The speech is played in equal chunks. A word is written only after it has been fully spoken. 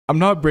I'm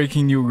not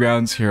breaking new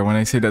grounds here when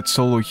I say that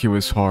solo queue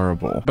is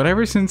horrible. But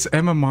ever since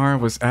MMR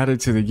was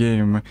added to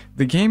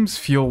the games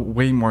feel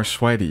way more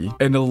sweaty.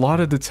 And a lot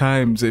of the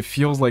times, it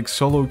feels like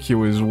solo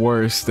queue is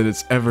worse than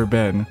it's ever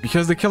been.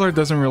 Because the killer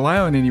doesn't rely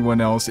on anyone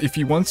else. If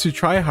he wants to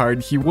try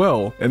hard, he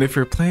will. And if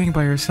you're playing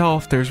by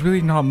yourself, there's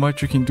really not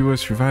much you can do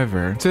as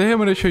survivor. Today I'm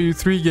going to show you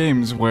 3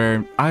 games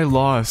where I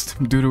lost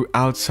due to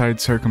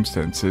outside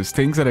circumstances.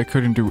 Things that I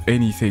couldn't do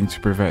anything to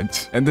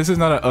prevent. And this is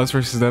not an us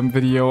versus them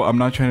video. I'm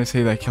not trying to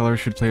say that killers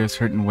should play a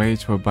certain way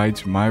to abide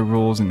to my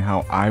rules and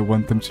how I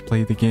want them to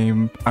play the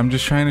game. I'm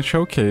just trying to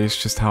showcase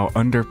just how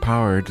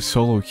underpowered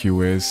solo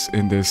queue is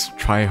in this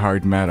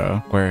tryhard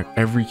meta, where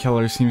every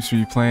killer seems to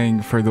be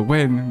playing for the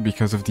win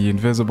because of the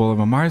invisible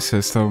MMR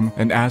system,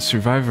 and as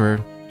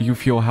survivor, you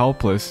feel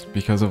helpless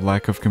because of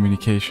lack of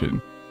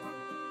communication.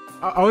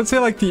 I would say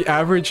like the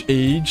average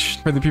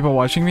age for the people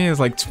watching me is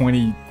like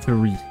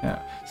 23.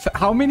 Yeah. So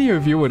how many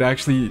of you would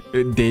actually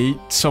date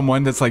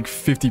someone that's like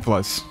 50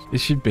 plus? Is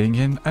she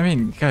banging? I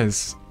mean,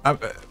 guys,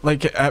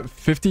 like at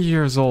 50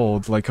 years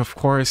old, like of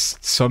course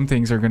some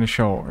things are gonna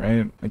show,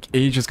 right? Like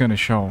age is gonna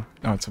show.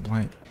 Oh, it's a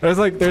Blight. There's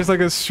like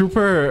a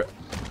super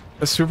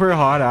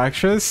hot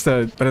actress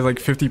that is like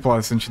 50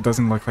 plus and she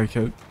doesn't look like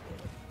it.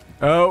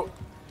 Oh.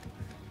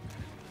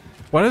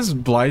 Why does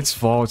Blight's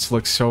vaults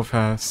look so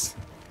fast?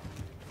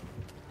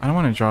 I don't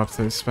want to drop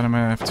this, but I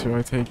might have to,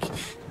 I think.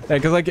 Yeah,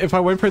 because like if I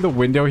went for the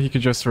window, he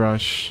could just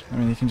rush. I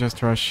mean, he can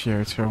just rush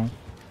here too.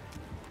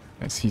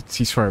 Yes,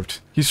 he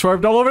swerved. He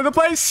swerved all over the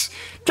place!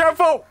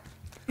 Careful!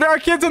 There are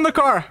kids in the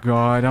car!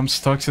 God, I'm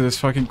stuck to this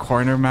fucking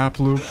corner map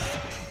loop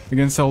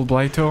against old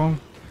Blighto.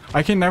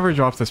 I can never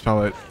drop this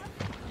pellet.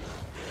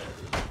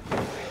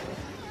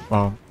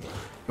 Well,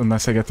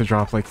 unless I get to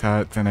drop like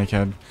that, then I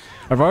can.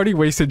 I've already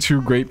wasted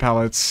 2 great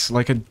pellets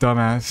like a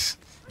dumbass.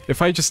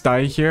 If I just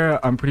die here,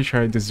 I'm pretty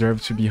sure I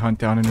deserve to be hunted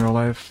down in real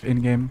life,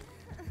 in-game.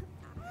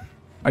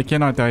 I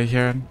cannot die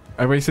here.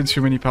 I wasted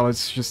too many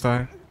pellets to just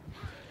die.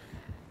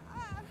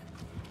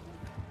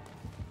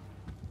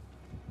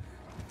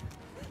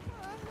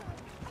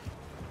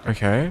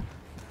 Okay.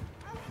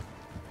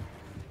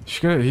 He's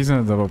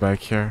gonna double back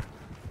here.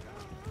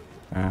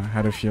 I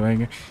had a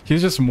feeling.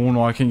 He's just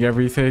moonwalking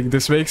everything.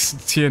 This makes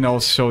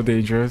TNL so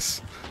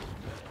dangerous.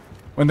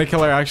 When the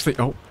killer actually...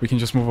 Oh, we can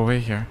just move away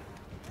here.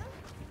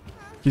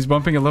 He's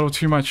bumping a little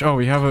too much. Oh,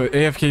 we have a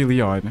AFK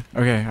Leon.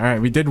 Okay,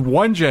 alright. We did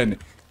 1 gen.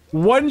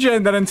 1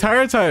 gen that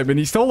entire time, and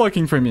he's still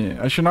looking for me.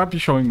 I should not be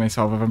showing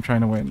myself if I'm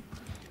trying to win.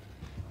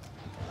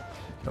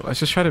 But let's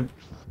just try to...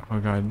 Oh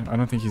god, I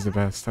don't think he's the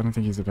best. I don't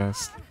think he's the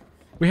best.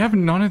 We have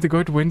none of the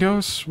good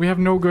windows. We have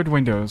no good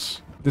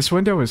windows. This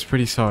window is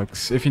pretty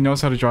sucks. If he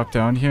knows how to drop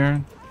down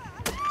here...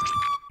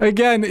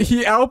 Again,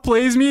 he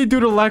outplays me due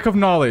to lack of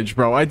knowledge,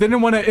 bro. I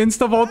didn't want to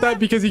insta-vault that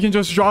because he can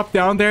just drop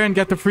down there and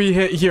get the free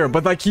hit here.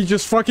 But like, he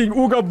just fucking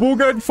ooga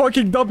booga and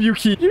fucking W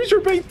key. Use your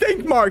big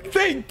think, Mark.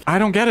 Think. I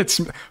don't get it.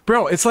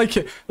 Bro, it's like,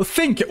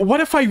 think. What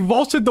if I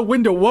vaulted the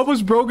window? What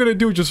was bro gonna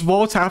do? Just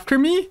vault after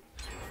me?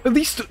 At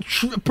least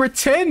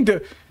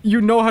pretend you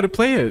know how to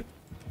play it.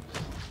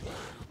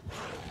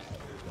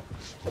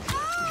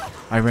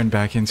 I ran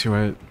back into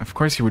it. Of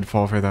course he would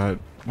fall for that.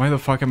 Why the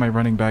fuck am I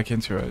running back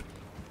into it?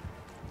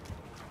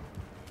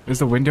 Is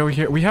the window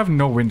here? We have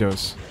no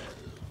windows.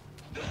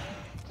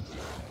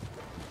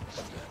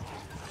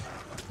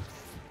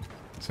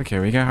 It's okay,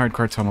 we get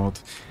hardcore tunneled.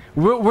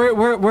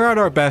 We're at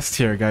our best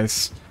here,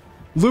 guys.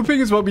 Looping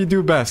is what we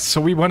do best,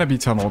 so we want to be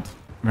tunneled.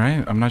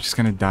 Right? I'm not just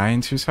gonna die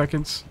in 2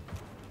 seconds.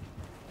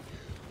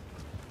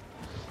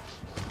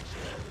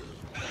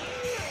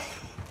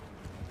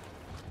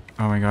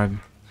 Oh my god.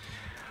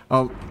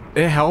 Oh,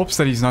 it helps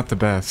that he's not the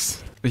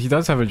best. He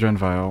does have a Gen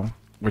Vial,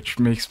 which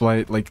makes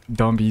Blight, like,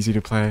 dumb easy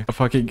to play. A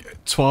fucking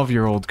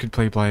 12-year-old could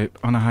play Blight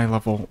on a high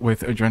level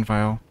with a Gen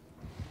Vial.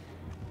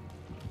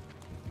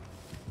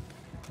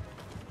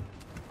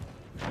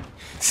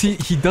 See,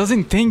 he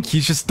doesn't think.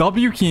 He's just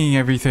W-keying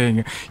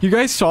everything. You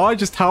guys saw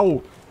just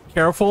how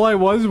careful I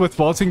was with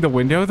vaulting the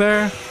window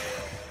there?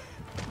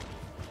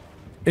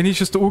 And he's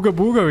just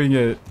ooga-boogaing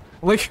it.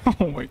 Like,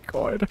 oh my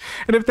god.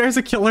 And if there's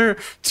a killer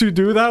to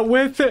do that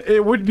with,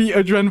 it would be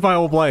a Gen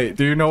Vial Blight.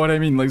 Do you know what I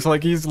mean? Like, so,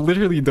 like, he's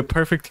literally the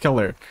perfect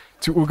killer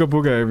to ooga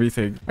booga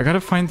everything. I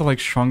gotta find the, like,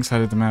 strong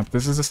side of the map.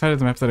 This is the side of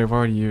the map that I've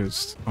already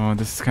used. Oh,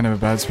 this is kind of a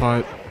bad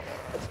spot.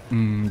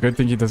 Good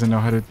thing he doesn't know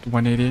how to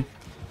 180.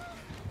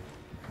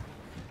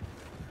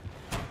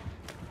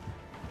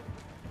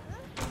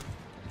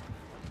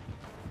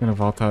 Gonna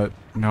vault that.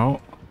 No.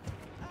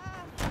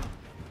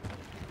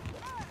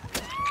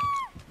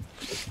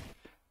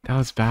 That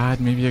was bad.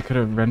 Maybe I could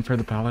have run for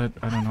the pallet.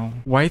 I don't know.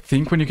 Why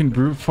think when you can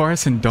brute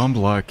force and dumb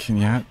luck?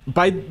 Yeah.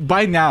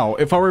 By now,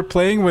 if I were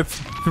playing with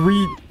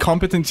 3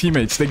 competent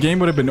teammates, the game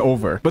would have been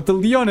over. But the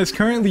Leon is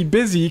currently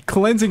busy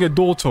cleansing a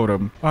dual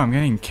totem. Oh, I'm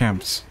getting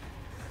camps.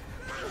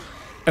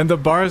 And the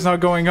bar is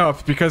not going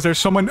up because there's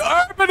someone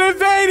urban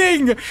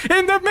invading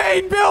in the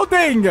main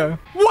building.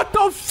 What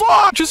the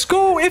fuck? Just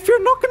go. If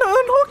you're not gonna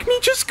unhook me,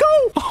 just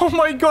go. Oh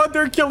my god,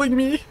 they're killing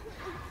me.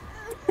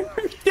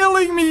 They're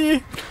killing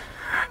me.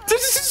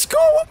 Just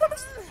go.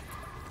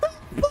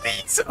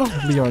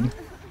 Oh, Leon.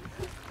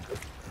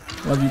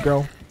 Love you,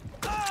 bro.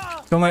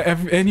 Don't let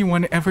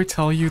anyone ever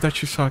tell you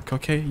that you suck,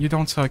 okay? You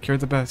don't suck, you're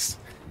the best.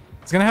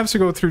 He's gonna have to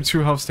go through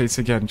 2 health states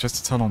again just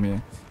to tunnel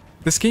me.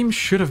 This game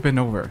should have been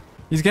over.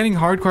 He's getting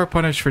hardcore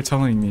punished for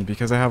tunneling me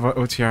because I have a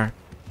OTR.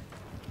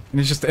 And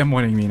he's just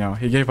M1ing me now.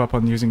 He gave up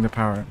on using the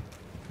power.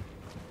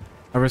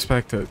 I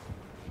respect it.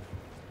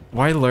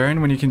 Why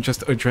learn when you can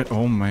just address—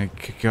 oh my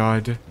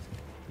god.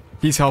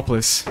 He's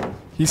helpless.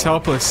 He's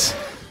helpless.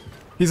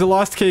 He's a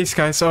lost case,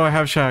 guys. Oh, I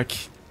have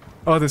Shaq.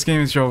 Oh, this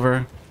game is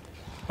over.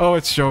 Oh,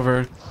 it's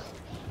over.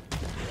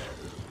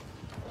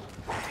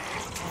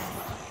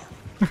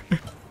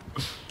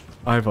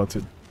 I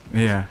voted.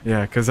 Yeah,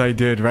 because I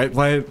did, right,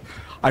 Blight?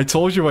 I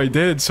told you I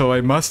did, so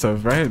I must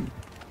have, right?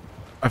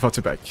 I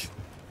voted back.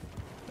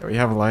 There we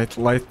have Light.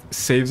 Light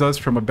saves us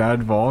from a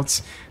bad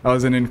vault. That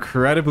was an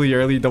incredibly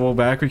early double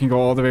back. We can go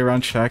all the way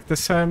around Shaq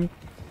this time.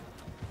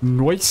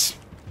 Nice.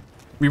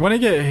 We want to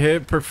get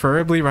hit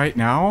preferably right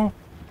now,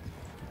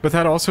 but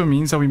that also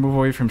means that we move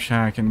away from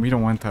Shaq, and we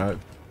don't want that.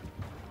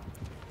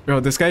 Bro,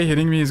 this guy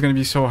hitting me is going to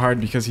be so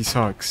hard because he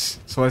sucks.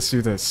 So let's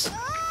do this.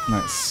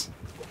 Nice.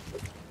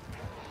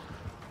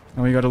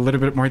 And we got a little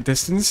bit more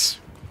distance.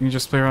 You can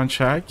just play around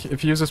Shaq.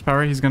 If he uses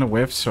power, he's going to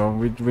whiff, so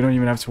we don't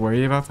even have to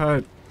worry about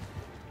that.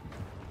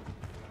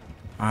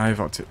 I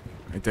vaulted.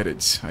 I did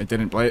it. I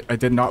didn't Blight. I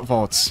did not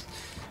vault.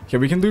 Okay,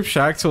 we can loop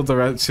Shaq till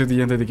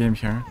the end of the game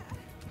here.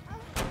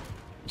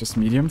 Just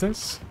medium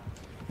this.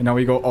 And now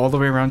we go all the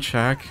way around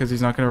Shaq because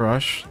he's not going to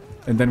rush.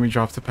 And then we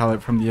drop the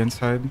pallet from the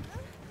inside.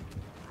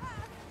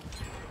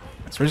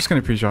 So we're just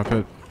going to pre-drop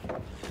it.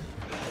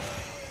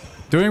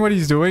 Doing what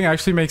he's doing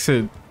actually makes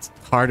it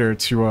harder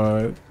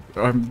to,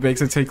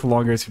 makes it take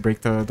longer to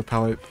break the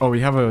pallet. Oh, we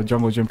have a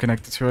jungle gym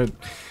connected to it.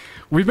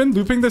 We've been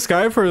looping this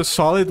guy for a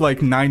solid,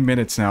 like, 9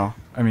 minutes now.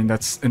 I mean,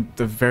 that's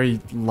a very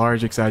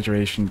large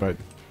exaggeration, but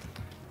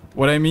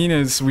what I mean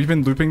is we've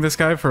been looping this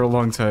guy for a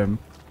long time.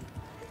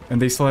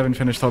 And they still haven't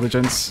finished all the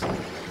gens.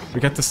 We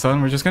get the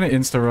stun. We're just going to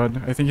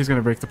insta-run. I think he's going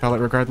to break the pallet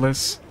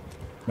regardless.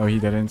 No, he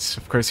didn't.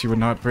 Of course, he would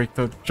not break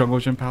the jungle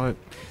gym pallet.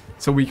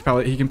 It's a weak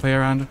pallet he can play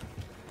around.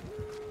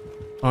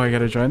 Oh, I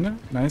got a gen.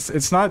 Nice.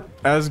 It's not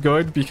as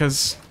good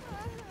because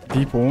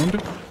deep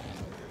wound.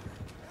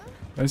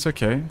 But it's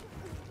okay.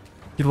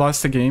 He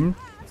lost the game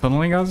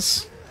tunneling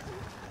us.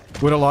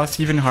 Would have lost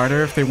even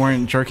harder if they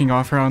weren't jerking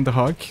off around the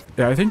hook.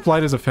 Yeah, I think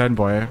Blight is a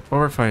fanboy, but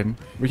we're fine.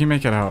 We can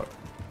make it out.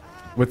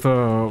 With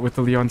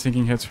the Leon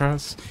sinking hits for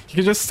us. He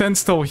could just stand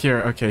still here.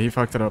 Okay, he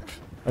fucked it up.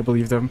 I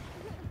believed him.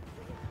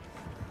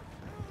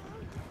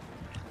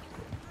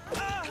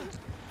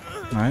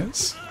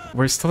 Nice.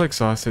 We're still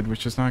exhausted,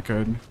 which is not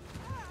good.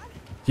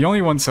 He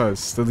only wants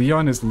us. The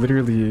Leon is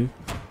literally...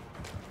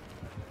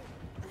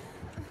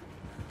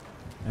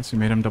 Nice, we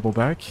made him double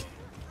back.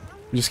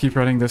 We just keep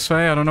running this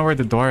way. I don't know where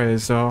the door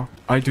is, though.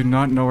 I do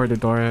not know where the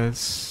door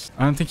is.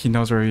 I don't think he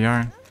knows where we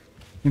are.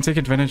 We can take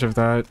advantage of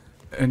that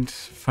and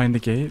find the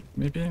gate,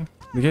 maybe?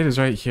 The gate is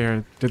right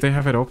here. Did they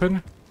have it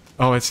open?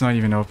 Oh, it's not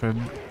even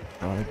open.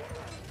 God.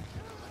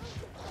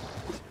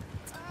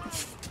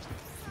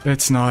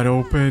 It's not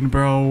open,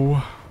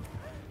 bro.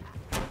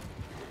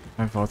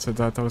 I vaulted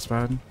that. That was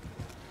bad.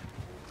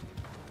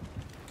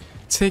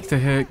 Take the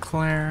hit,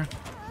 Claire.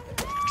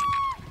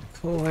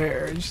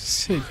 Claire,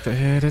 just take the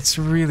hit. It's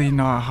really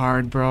not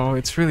hard, bro.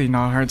 It's really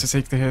not hard to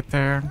take the hit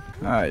there.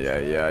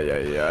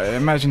 Yeah.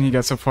 Imagine he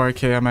gets a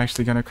 4K. I'm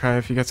actually gonna cry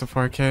if he gets a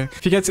 4K.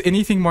 If he gets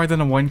anything more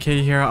than a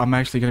 1K here, I'm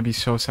actually gonna be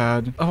so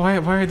sad. Oh, why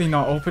are they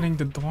not opening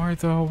the door,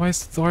 though? Why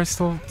is the door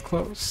still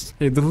closed?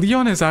 Hey, the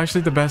Leon is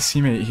actually the best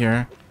teammate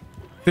here.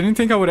 Didn't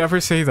think I would ever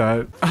say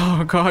that.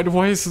 Oh, God.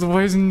 Why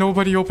is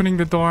nobody opening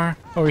the door?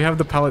 Oh, we have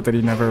the pallet that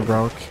he never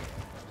broke.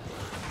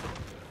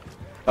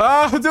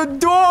 Ah, the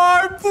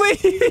door,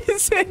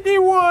 please,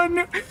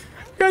 anyone.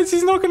 Guys,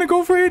 he's not gonna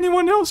go for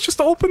anyone else. Just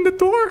open the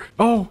door.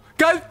 Oh,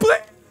 guys,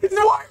 please.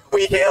 Why are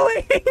we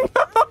healing?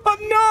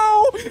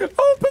 No,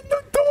 open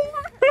the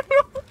door.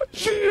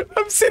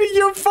 I'm sitting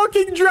here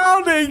fucking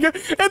drowning,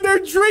 and they're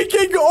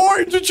drinking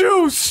orange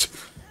juice.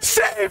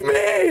 Save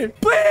me,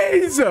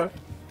 please.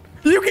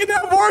 You can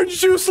have orange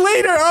juice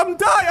later. I'm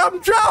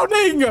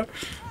drowning.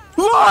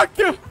 Look,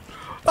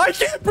 I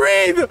can't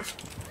breathe.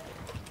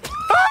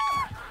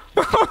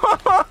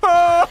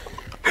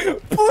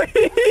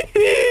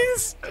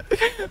 Please!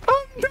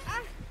 I'm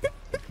drowned!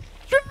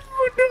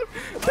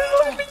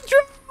 Let me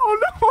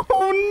drown!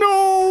 Oh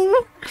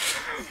no!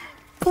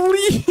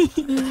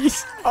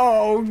 Please!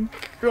 Oh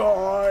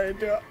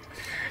god!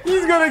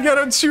 He's gonna get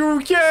a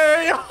 2K!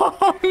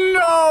 Oh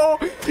no!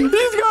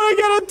 He's gonna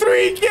get a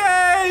 3K!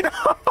 No!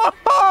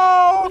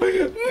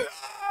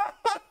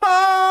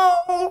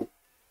 No!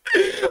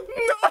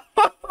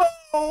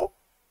 No!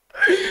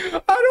 I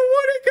don't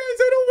want it, guys.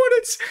 I don't want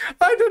it.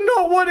 I do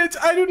not want it.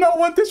 I do not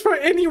want this for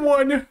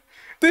anyone.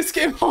 This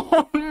game.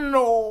 Oh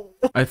no.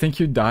 I think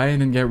you die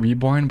and then get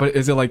reborn, but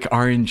is it like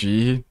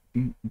RNG?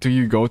 Do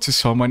you go to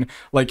someone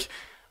like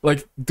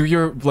Like, do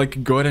your,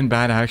 like, good and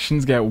bad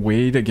actions get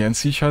weighed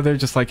against each other,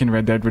 just like in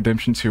Red Dead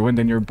Redemption 2, and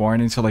then you're born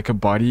into, like, a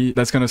body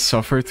that's gonna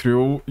suffer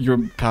through your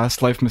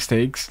past life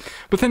mistakes?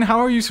 But then how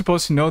are you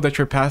supposed to know that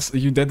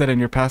you did that in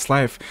your past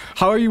life?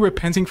 How are you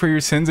repenting for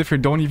your sins if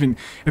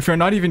you're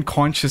not even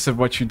conscious of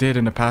what you did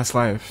in the past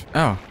life?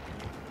 Oh.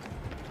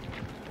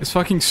 This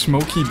fucking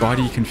smoky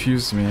body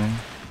confused me.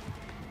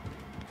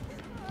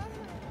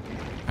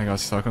 I got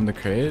stuck on the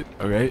crate.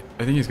 Okay,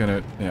 I think he's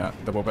gonna, yeah,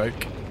 double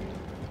back.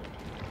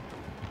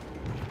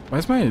 Why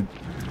is my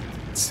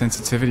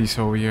sensitivity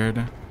so weird?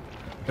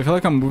 I feel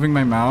like I'm moving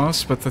my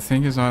mouse, but the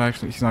thing is not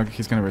actually,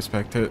 he's gonna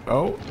respect it.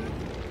 Oh,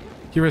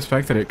 he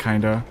respected it,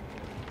 kinda.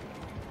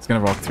 He's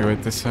gonna walk through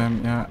it this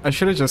time. Yeah, I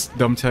should have just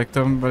dumb teched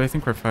him, but I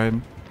think we're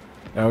fine.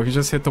 Yeah, we can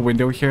just hit the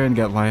window here and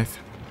get lithe.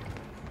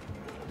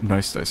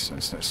 Nice, nice,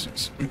 nice, nice,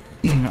 nice.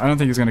 I don't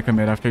think he's gonna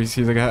commit after he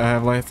sees like I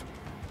have lithe.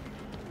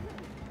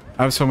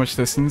 I have so much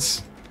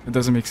distance. It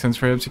doesn't make sense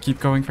for him to keep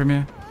going for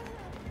me.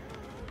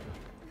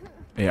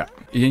 Yeah.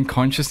 You gain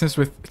consciousness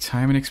with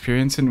time and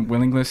experience and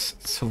willingness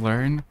to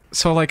learn.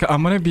 So like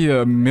I'm gonna be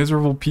a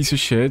miserable piece of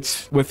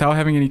shit without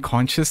having any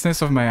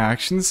consciousness of my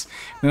actions.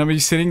 And I'm gonna be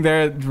sitting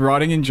there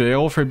rotting in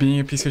jail for being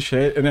a piece of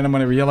shit. And then I'm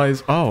gonna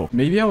realize, oh,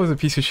 maybe I was a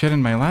piece of shit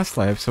in my last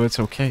life, so it's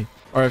okay.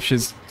 Or if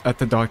she's at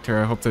the doctor,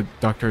 I hope the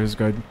doctor is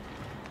good.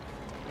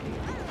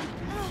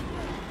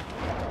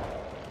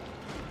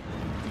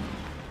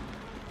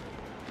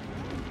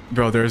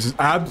 Bro, there's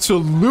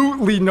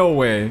absolutely no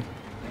way.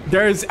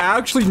 There is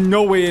actually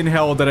no way in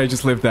hell that I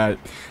just lived that.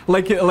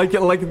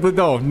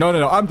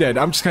 No, I'm dead.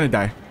 I'm just gonna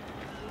die.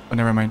 Oh,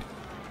 never mind.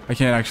 I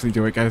can't actually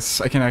do it,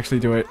 guys. I can't actually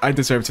do it. I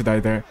deserve to die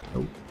there.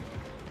 Oh.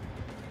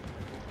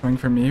 Going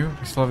for me?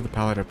 We still have the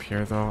pallet up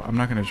here, though. I'm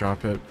not gonna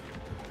drop it.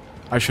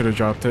 I should have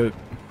dropped it.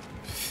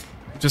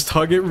 Just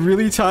hug it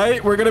really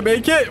tight. We're gonna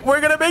make it.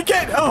 We're gonna make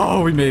it.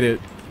 Oh, we made it.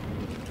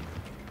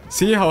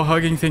 See how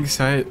hugging things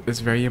tight is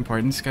very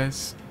important,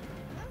 guys?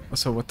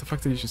 Also, what the fuck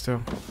did you just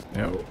do?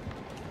 No.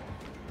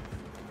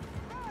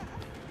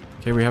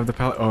 Okay, we have the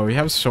pallet. Oh, we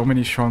have so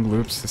many strong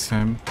loops this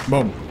time.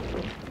 Boom.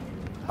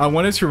 I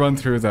wanted to run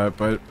through that,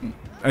 but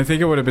I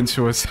think it would have been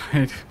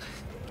suicide.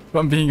 If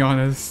I'm being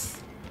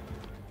honest.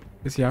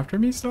 Is he after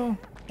me still?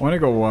 I want to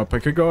go up. I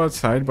could go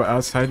outside, but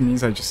outside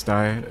means I just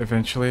die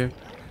eventually.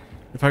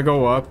 If I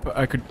go up,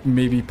 I could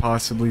maybe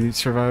possibly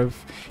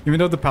survive. Even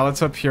though the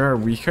pallets up here are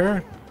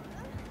weaker.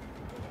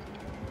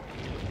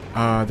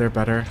 They're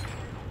better.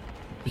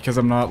 Because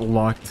I'm not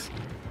locked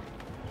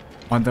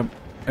on them.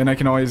 And I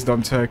can always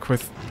dumb tech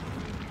with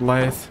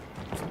lithe.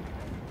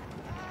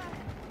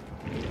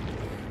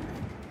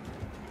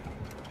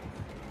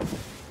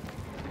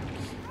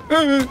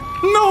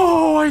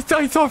 No! I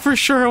thought for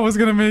sure I was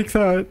gonna make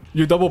that.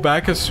 You double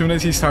back as soon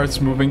as he starts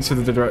moving to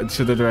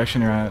the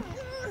direction you're at.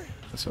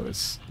 So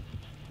it's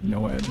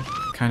no end.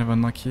 Kind of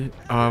unlucky.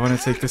 Oh, I want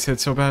to take this hit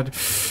so bad.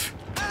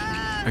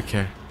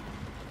 Okay.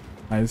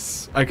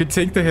 Nice. I could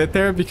take the hit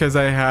there because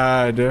I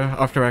had,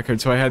 off the record,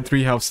 so I had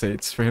 3 health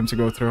states for him to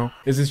go through.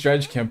 Is this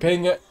Dredge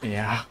camping?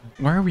 Yeah.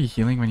 Why are we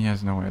healing when he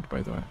has no ed,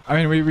 by the way?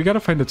 I mean, we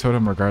gotta find the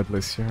totem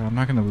regardless here. I'm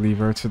not gonna leave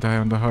her to die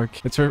on the hook.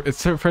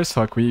 It's her first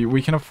hook.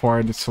 We can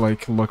afford to,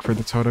 like, look for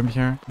the totem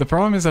here. The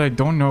problem is that I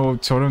don't know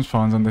totem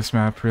spawns on this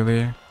map,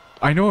 really.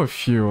 I know a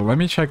few. Let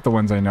me check the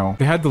ones I know.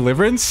 They had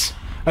Deliverance?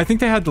 I think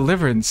they had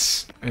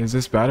Deliverance. Is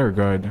this bad or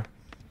good?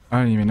 I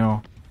don't even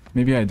know.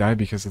 Maybe I died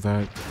because of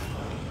that.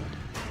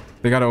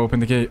 They gotta open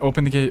the gate.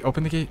 Open the gate.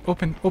 Open the gate.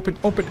 Open. Open.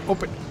 Open.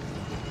 Open.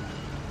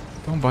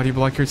 Don't body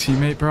block your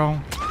teammate, bro.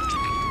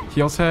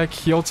 Heal tech.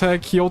 Heal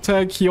tech. Heal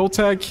tech. Heal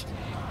tech.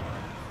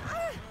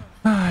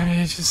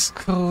 I just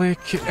click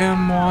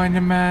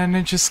M1, man.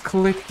 And just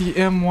click the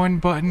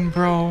M1 button,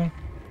 bro.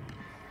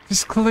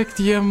 Just click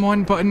the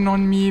M1 button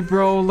on me,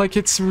 bro. Like,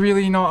 it's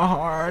really not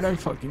hard. I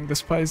fucking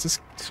despise this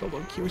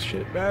solo queue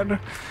shit, man.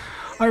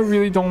 I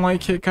really don't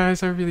like it,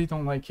 guys. I really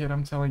don't like it.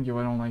 I'm telling you,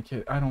 I don't like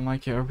it. I don't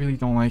like it. I really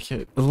don't like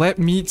it. Let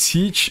me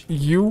teach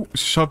you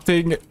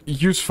something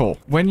useful.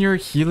 When you're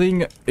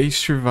healing a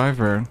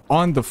survivor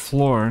on the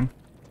floor,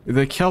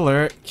 the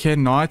killer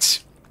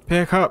cannot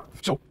pick up.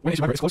 So, when a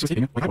survivor is close to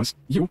escaping, like I was,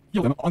 you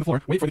heal them on the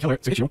floor, wait for the killer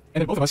to hit you,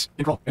 and then both of us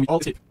can crawl, and we all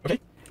escape, okay?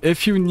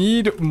 If you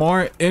need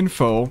more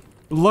info,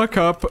 look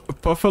up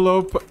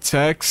Puffalope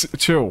Text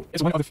 2.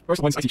 It's one of the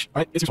first ones I teach,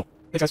 alright? It's useful.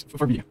 Thanks, guys,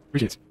 for media.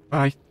 Appreciate it.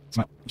 Bye.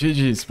 Smile.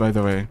 GG's, by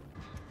the way.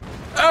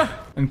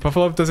 Ah! And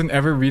Puffalope doesn't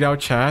ever read out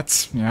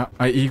chats. Yeah,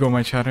 I ego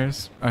my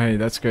chatters. Hey,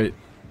 that's great.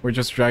 We're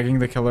just dragging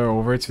the killer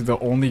over to the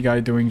only guy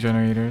doing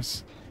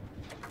generators.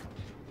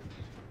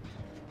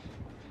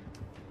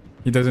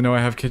 He doesn't know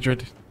I have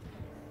Kindred.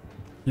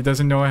 He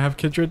doesn't know I have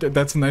Kindred.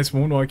 That's a nice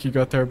moonwalk you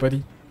got there,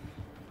 buddy.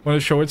 Want to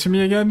show it to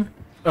me again?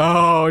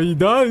 Oh, he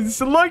does.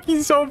 Look,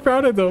 he's so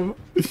proud of them.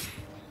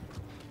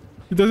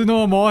 He doesn't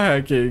know I'm wall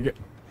hacking.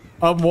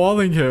 I'm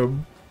walling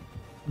him.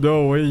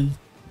 No way.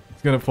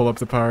 He's gonna pull up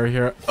the power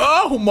here.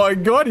 Oh my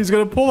god, he's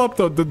gonna pull up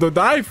the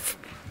knife.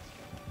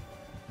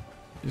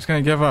 He's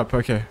gonna give up.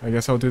 Okay, I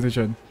guess I'll do the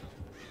gen.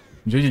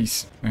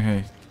 GG's.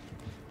 Okay.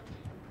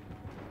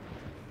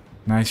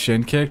 Nice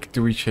gen kick.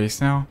 Do we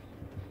chase now?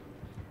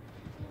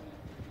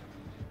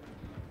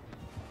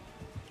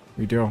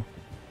 We do.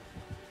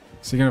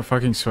 Is he gonna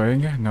fucking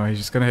swing? No, he's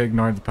just gonna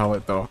ignore the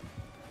pellet though.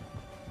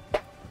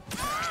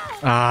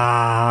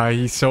 Ah,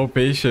 he's so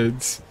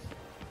patient.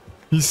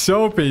 He's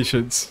so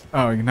patient.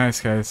 Oh,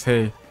 nice guys.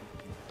 Hey.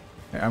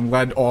 I'm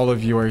glad all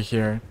of you are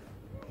here.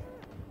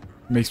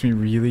 Makes me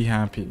really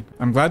happy.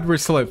 I'm glad we're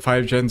still at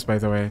 5 gens, by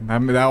the way.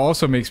 That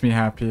also makes me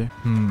happy.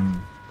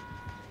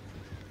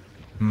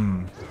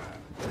 A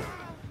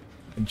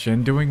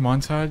gen doing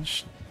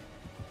montage?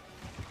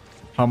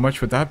 How much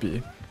would that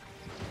be?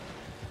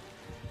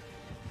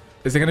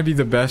 Is it gonna be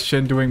the best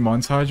gen doing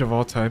montage of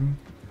all time?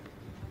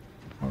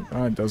 Oh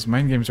god, those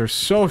mind games are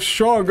so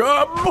strong.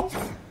 Oh!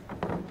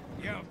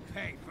 You'll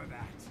pay for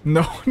that.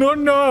 No, no,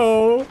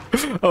 no!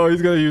 Oh,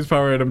 he's gonna use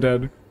power and I'm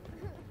dead.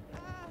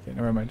 Okay,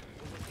 never mind.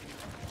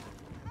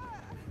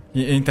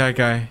 He ain't that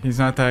guy. He's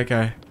not that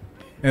guy.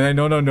 And I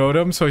know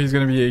him, so he's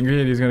gonna be angry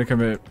and he's gonna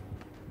commit.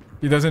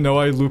 He doesn't know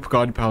I loop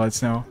god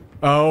pallets now.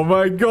 Oh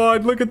my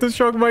god, look at the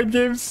strong mind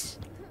games.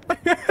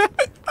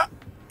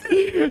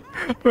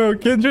 Bro,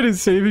 Kindred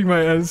is saving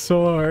my ass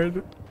so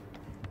hard.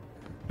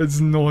 It's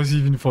not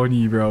even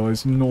funny, bro.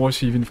 It's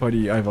not even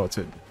funny. I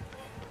voted.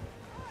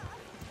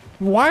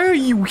 Why are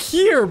you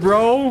here,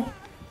 bro?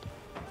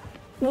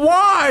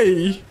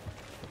 Why?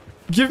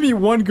 Give me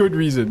one good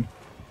reason.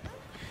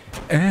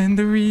 And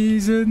the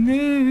reason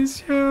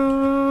is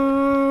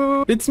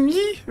you. It's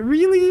me?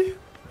 Really?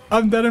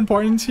 I'm that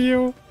important to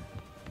you?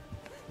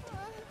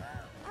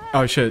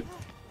 Oh shit.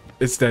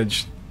 It's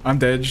Dredge. I'm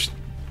Dredge.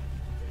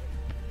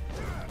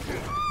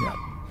 Yeah.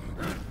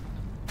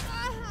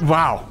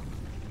 Wow.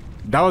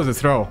 That was a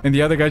throw. And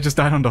the other guy just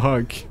died on the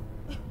hug.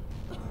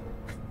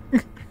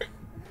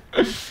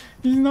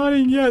 He's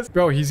nodding yes.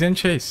 Bro, he's in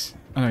chase.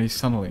 Oh no, he's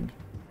tunneling.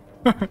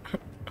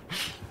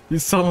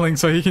 He's tunneling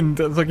so he can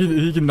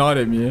he can nod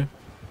at me.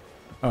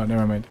 Oh,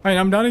 never mind. I mean,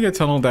 I'm down to get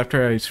tunneled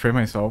after I spray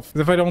myself.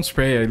 If I don't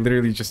spray, I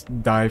literally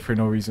just die for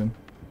no reason.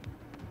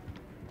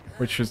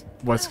 Which is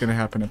what's gonna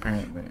happen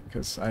apparently,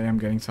 because I am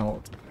getting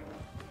tunneled.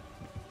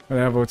 But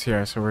I have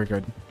OTR, so we're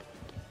good.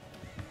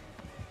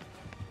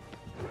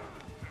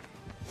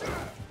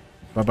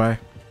 Bye-bye.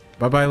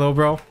 Bye-bye, little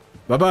bro.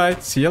 Bye-bye.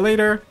 See you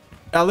later,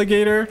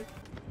 alligator.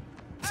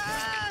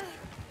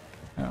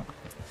 Oh.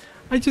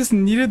 I just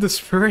needed the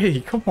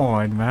spray. Come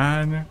on,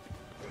 man.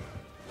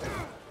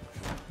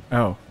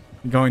 Oh.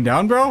 You going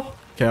down, bro?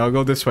 Okay, I'll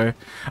go this way.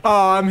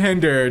 Oh, I'm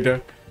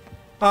hindered.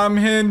 I'm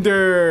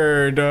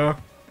hindered. Of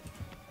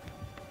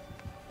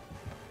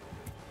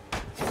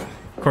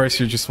course,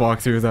 you just walk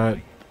through that.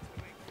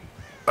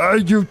 Are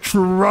you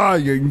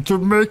trying to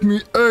make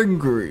me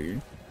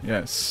angry?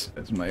 Yes,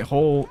 that's my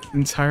whole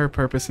entire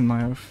purpose in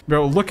life.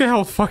 Bro, look at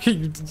how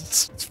fucking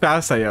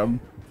fast I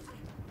am.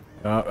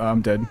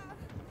 I'm dead.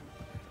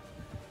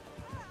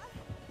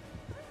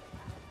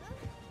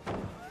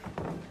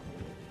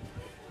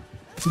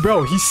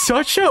 Bro, he's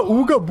such a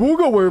ooga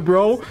boogawer,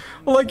 bro.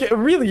 Like,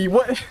 really,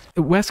 what?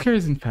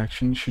 Wesker's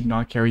infection should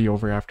not carry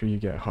over after you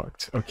get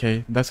hooked,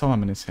 okay? That's all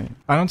I'm gonna say.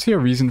 I don't see a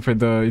reason for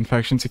the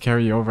infection to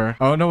carry over.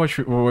 I don't know what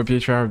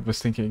BHR was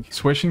thinking.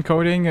 Switch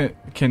encoding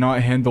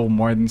cannot handle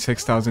more than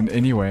 6,000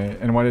 anyway,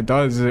 and what it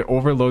does is it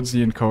overloads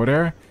the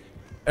encoder,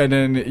 and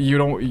then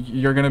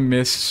you're gonna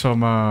miss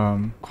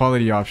some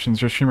quality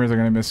options. Your streamers are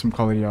gonna miss some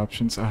quality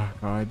options. Oh,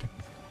 God.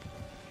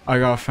 I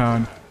got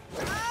found.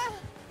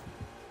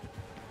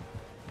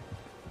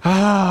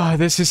 Ah,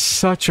 this is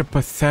such a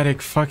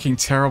pathetic, fucking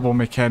terrible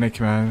mechanic,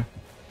 man.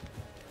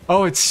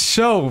 Oh, it's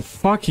so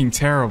fucking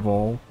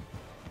terrible.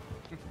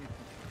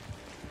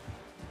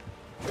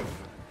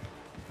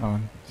 Oh,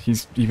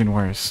 he's even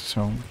worse,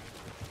 so...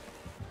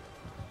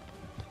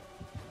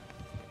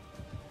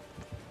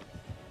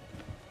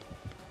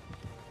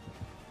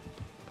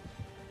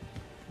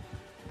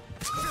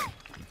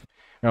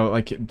 No,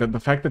 like, the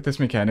fact that this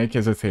mechanic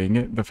is a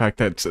thing, the fact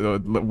that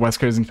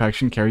Wesker's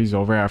infection carries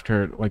over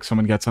after, like,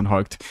 someone gets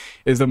unhooked,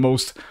 is the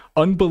most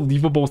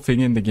unbelievable thing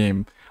in the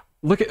game.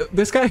 Look at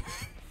this guy.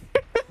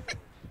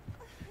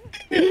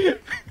 He's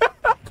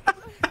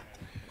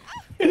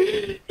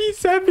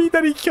happy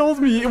that he killed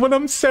me when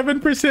I'm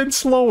 7%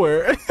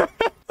 slower.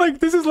 Like,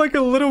 this is like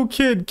a little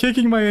kid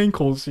kicking my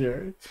ankles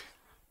here.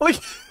 Like...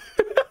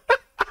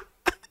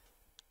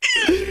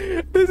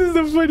 This is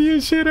the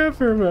funniest shit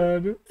ever,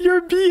 man.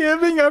 You're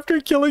BMing after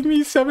killing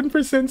me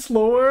 7%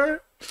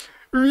 slower?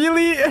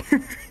 Really?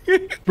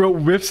 Bro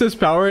whiffs his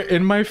power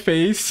in my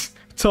face,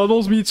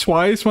 tunnels me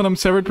twice when I'm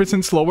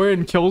 7% slower,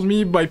 and kills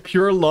me by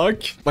pure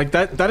luck. Like,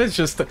 that is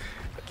just...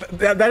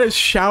 That is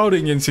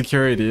shouting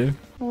insecurity.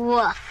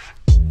 Woof.